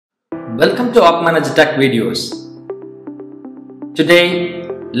Welcome to OpManager Tech videos. Today,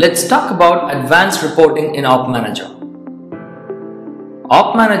 let's talk about advanced reporting in OpManager.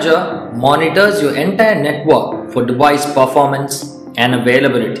 OpManager monitors your entire network for device performance and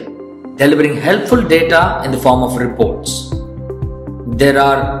availability, delivering helpful data in the form of reports. There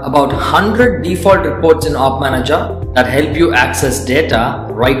are about 100 default reports in OpManager that help you access data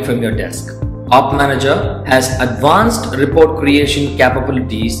right from your desk. OpManager has advanced report creation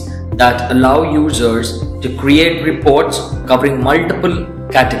capabilities that allow users to create reports covering multiple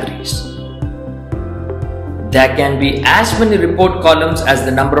categories. There can be as many report columns as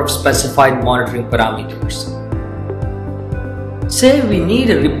the number of specified monitoring parameters. Say we need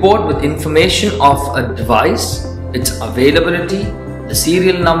a report with information of a device, its availability, the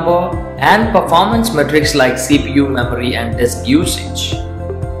serial number, and performance metrics like CPU, memory, and disk usage.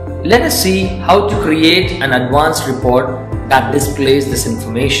 Let us see how to create an advanced report that displays this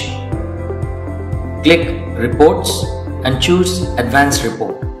information. Click Reports and choose Advanced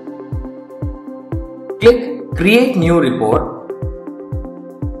Report. Click Create New Report.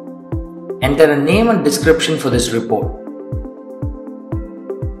 Enter a name and description for this report.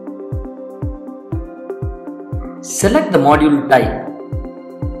 Select the module type.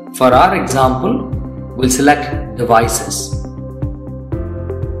 For our example, we'll select Devices.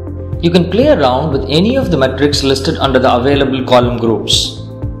 You can play around with any of the metrics listed under the available column groups.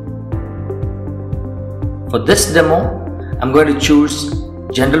 For this demo, I'm going to choose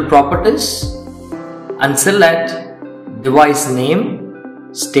General Properties and select Device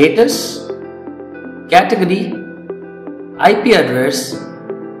Name, Status, Category, IP address,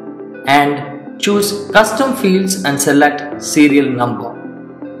 and choose Custom Fields and select Serial Number.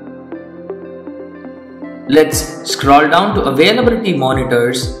 Let's scroll down to Availability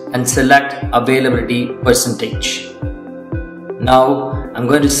Monitors and select Availability Percentage. Now I'm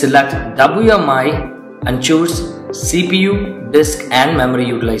going to select WMI and choose CPU, disk, and memory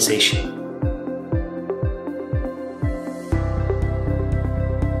utilization.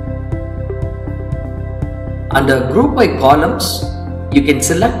 Under Group by Columns, you can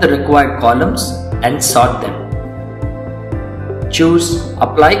select the required columns and sort them. Choose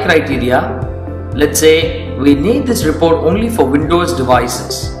Apply Criteria. Let's say we need this report only for Windows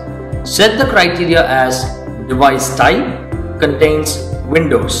devices. Set the criteria as Device Type contains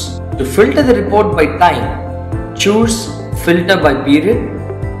Windows. To filter the report by time, choose Filter by Period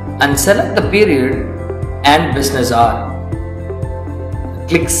and select the period and business hour.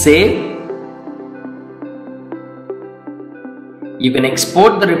 Click Save. You can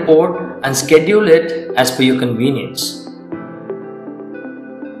export the report and schedule it as per your convenience.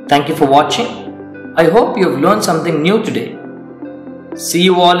 Thank you for watching. I hope you have learned something new today. See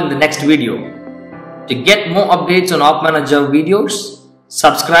you all in the next video. To get more updates on OpManager videos,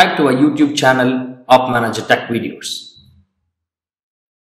 subscribe to our YouTube channel OpManager Tech Videos.